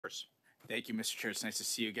yours. Thank you, Mr. Chair. It's nice to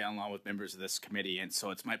see you again along with members of this committee. And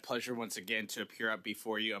so it's my pleasure once again to appear up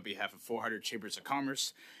before you on behalf of 400 chambers of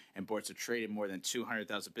commerce and boards of trade and more than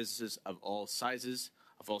 200,000 businesses of all sizes,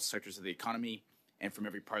 of all sectors of the economy, and from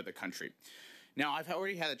every part of the country. Now, I've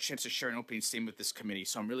already had a chance to share an opening statement with this committee,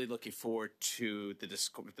 so I'm really looking forward to the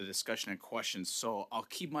discussion and questions. So I'll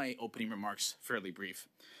keep my opening remarks fairly brief.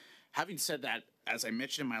 Having said that, as I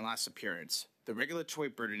mentioned in my last appearance, the regulatory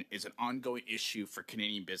burden is an ongoing issue for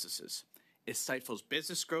Canadian businesses. It stifles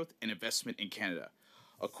business growth and investment in Canada.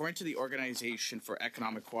 According to the Organization for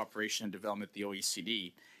Economic Cooperation and Development, the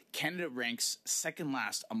OECD, Canada ranks second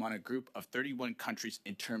last among a group of 31 countries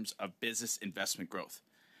in terms of business investment growth.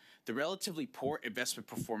 The relatively poor investment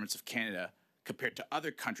performance of Canada compared to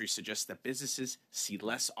other countries suggests that businesses see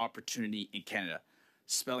less opportunity in Canada,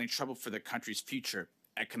 spelling trouble for the country's future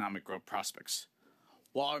economic growth prospects.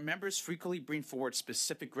 While our members frequently bring forward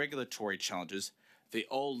specific regulatory challenges, they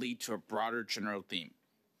all lead to a broader general theme.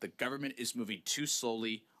 The government is moving too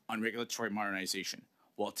slowly on regulatory modernization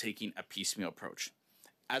while taking a piecemeal approach.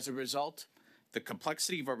 As a result, the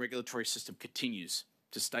complexity of our regulatory system continues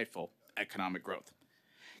to stifle economic growth.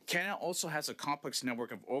 Canada also has a complex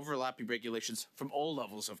network of overlapping regulations from all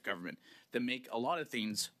levels of government that make a lot of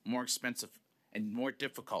things more expensive and more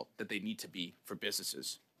difficult than they need to be for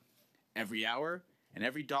businesses. Every hour and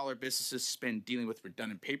every dollar businesses spend dealing with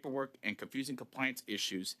redundant paperwork and confusing compliance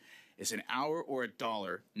issues is an hour or a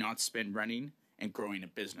dollar not spent running and growing a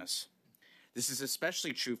business. This is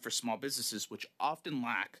especially true for small businesses, which often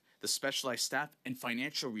lack the specialized staff and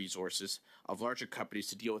financial resources of larger companies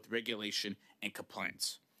to deal with regulation and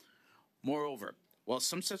compliance. Moreover, while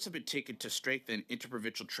some steps have been taken to strengthen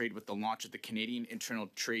interprovincial trade with the launch of the Canadian Internal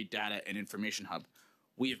Trade Data and Information Hub,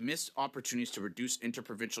 we have missed opportunities to reduce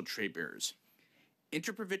interprovincial trade barriers.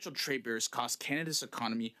 Interprovincial trade barriers cost Canada's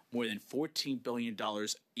economy more than $14 billion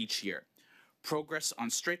each year. Progress on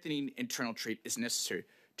strengthening internal trade is necessary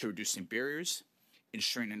to reducing barriers,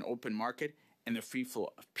 ensuring an open market, and the free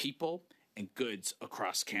flow of people and goods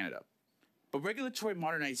across Canada. But regulatory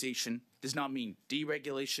modernization does not mean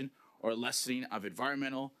deregulation or lessening of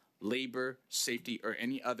environmental, labor, safety, or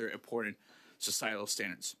any other important societal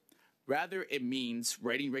standards. Rather, it means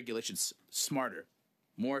writing regulations smarter,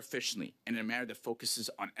 more efficiently, and in a manner that focuses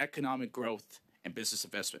on economic growth and business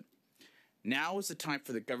investment. Now is the time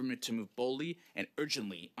for the government to move boldly and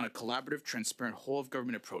urgently on a collaborative, transparent,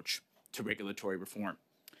 whole-of-government approach to regulatory reform.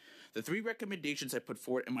 The three recommendations I put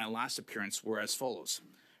forward in my last appearance were as follows.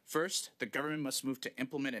 First, the government must move to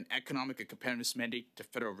implement an economic and competitiveness mandate to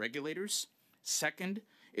federal regulators. Second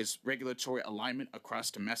is regulatory alignment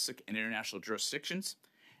across domestic and international jurisdictions.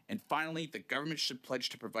 And finally, the government should pledge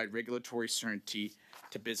to provide regulatory certainty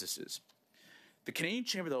to businesses. The Canadian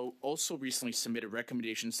Chamber, though, also recently submitted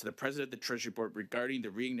recommendations to the President of the Treasury Board regarding the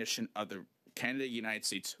reignition of the Canada-United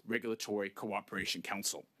States Regulatory Cooperation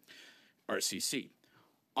Council, RCC.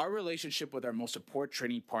 Our relationship with our most important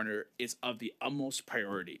trading partner is of the utmost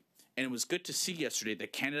priority, and it was good to see yesterday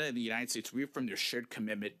that Canada and the United States reaffirmed their shared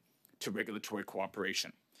commitment to regulatory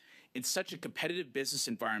cooperation. In such a competitive business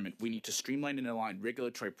environment, we need to streamline and align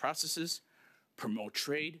regulatory processes, promote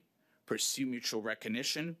trade, pursue mutual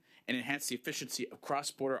recognition, and enhance the efficiency of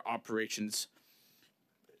cross-border operations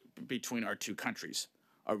between our two countries.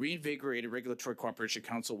 A reinvigorated Regulatory Cooperation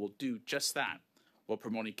Council will do just that while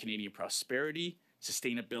promoting Canadian prosperity,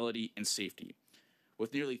 sustainability, and safety.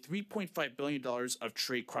 With nearly $3.5 billion of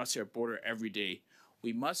trade crossing our border every day,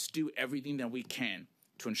 we must do everything that we can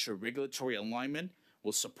to ensure regulatory alignment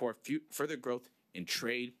will support further growth in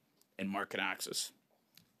trade and market access.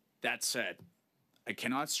 That said, I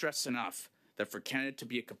cannot stress enough that for Canada to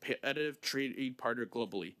be a competitive trading partner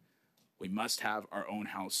globally, we must have our own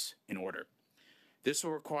house in order. This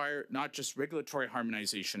will require not just regulatory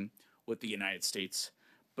harmonization with the United States,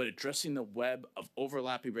 but addressing the web of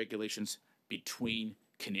overlapping regulations between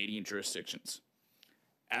Canadian jurisdictions.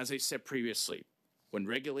 As I said previously, when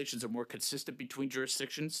regulations are more consistent between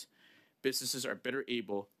jurisdictions, businesses are better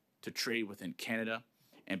able to trade within Canada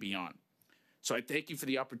and beyond. So I thank you for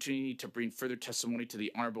the opportunity to bring further testimony to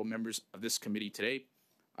the honorable members of this committee today.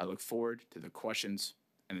 I look forward to the questions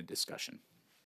and the discussion.